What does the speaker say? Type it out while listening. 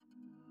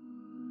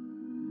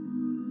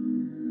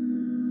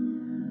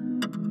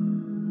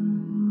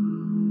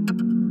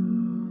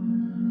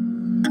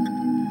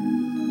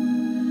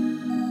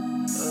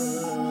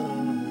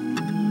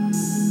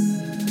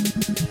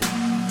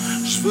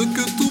Je veux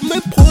que tous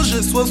mes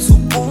projets soient sous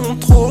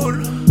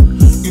contrôle.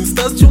 Une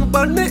station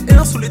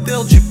balnéaire sous les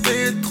terres du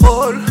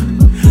pétrole.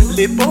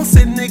 Les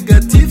pensées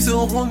négatives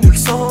seront nulles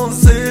sans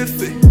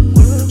effet.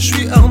 Je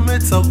suis armé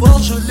de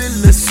savoir, je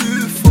les laisse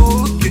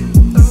suffoquer.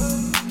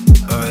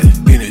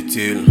 Ouais,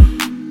 inutile.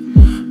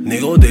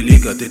 Négro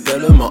délicat, t'es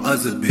tellement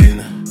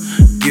has-been.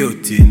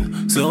 Guillotine,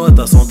 sera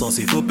ta sentence,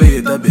 il faut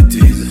payer ta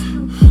bêtise.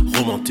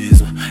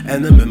 Romantisme,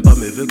 elle n'aime même pas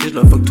mes vœux que je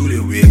la fuck tous les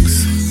weeks.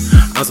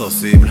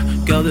 Insensible,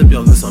 car des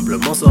pires veut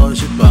simplement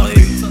s'arracher de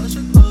Paris.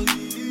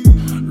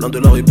 Loin de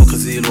leur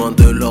hypocrisie, loin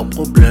de leurs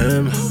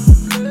problèmes.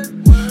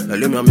 La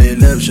lumière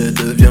m'élève, je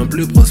deviens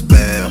plus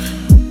prospère.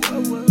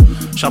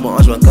 Charbon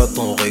H24,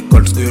 on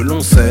récolte ce que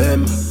l'on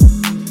sème.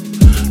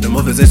 Le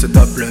mauvais œil se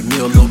tape le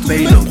mur, no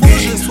pain, no gain. Que tous mes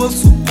projets soient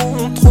sous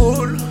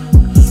contrôle.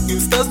 Une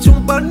station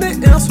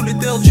balnéaire sous les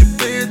terres du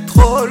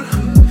pétrole.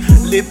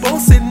 Les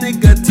pensées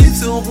négatives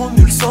seront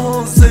nulles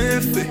sans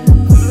effet.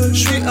 Je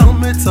suis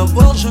armé de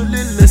savoir, je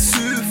les laisse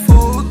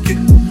suffoquer.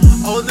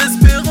 En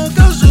espérant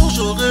qu'un jour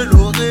j'aurai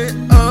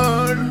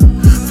l'auréole.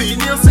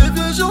 Finir ces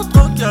vieux jours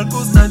tranquilles à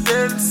Costa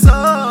del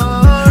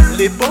Sol.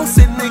 Les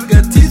pensées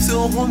négatives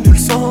seront nulles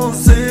sans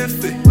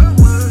effet.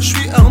 Je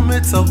suis armé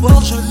de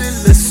savoir, je les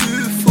laisse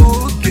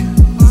suffoquer.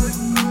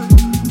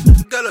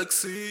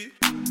 Galaxie,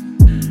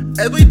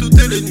 elle brille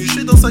toutes les nuits, je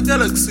suis dans sa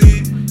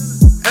galaxie.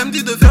 Elle me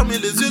dit de fermer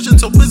les yeux, j'ai une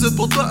surprise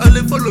pour toi,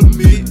 allez follow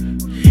me.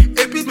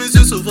 Et puis mes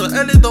yeux s'ouvrent,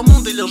 elle est dans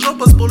mon délire, j'en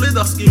passe pour les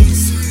dark skins.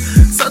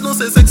 Ça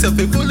danse et sexe, ça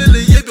fait voler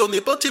les yeux, on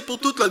est parti pour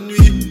toute la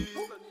nuit.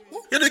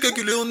 Y'a des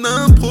calculs, on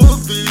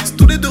improvise,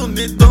 tous les deux on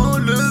est dans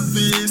le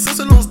vice. Ça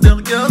se lance des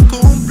regards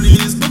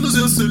complices, dans nos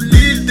yeux se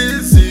lit le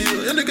désir.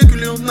 Y'a des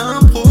calculs, on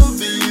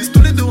improvise,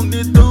 tous les deux on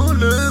est dans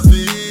le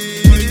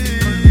vice.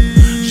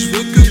 Je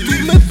veux que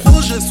tous mes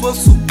projets soient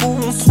sous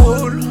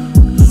contrôle.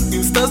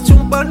 Une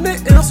station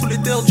balnéaire sous les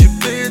terres du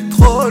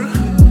pétrole.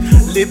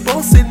 Les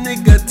pensées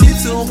négatives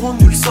seront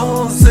nulles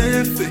sans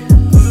effet.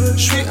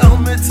 Je suis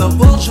armé de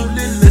savoir, je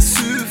les laisse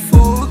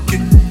suffoquer.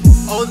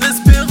 En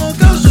espérant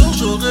qu'un jour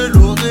j'aurai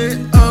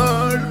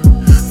l'auréole.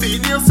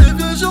 Finir ces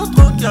vieux jours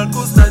tranquilles à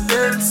Costa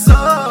del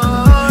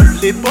Sol.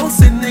 Les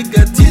pensées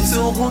négatives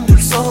seront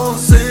nulles sans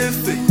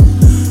effet.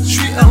 Je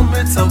suis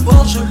armé de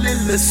savoir, je les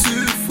laisse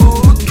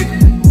suffoquer.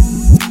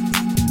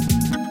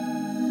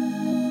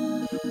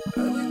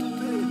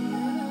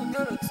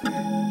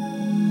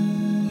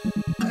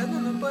 Elle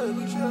n'en a pas, elle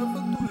veut que je la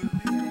fuck tous les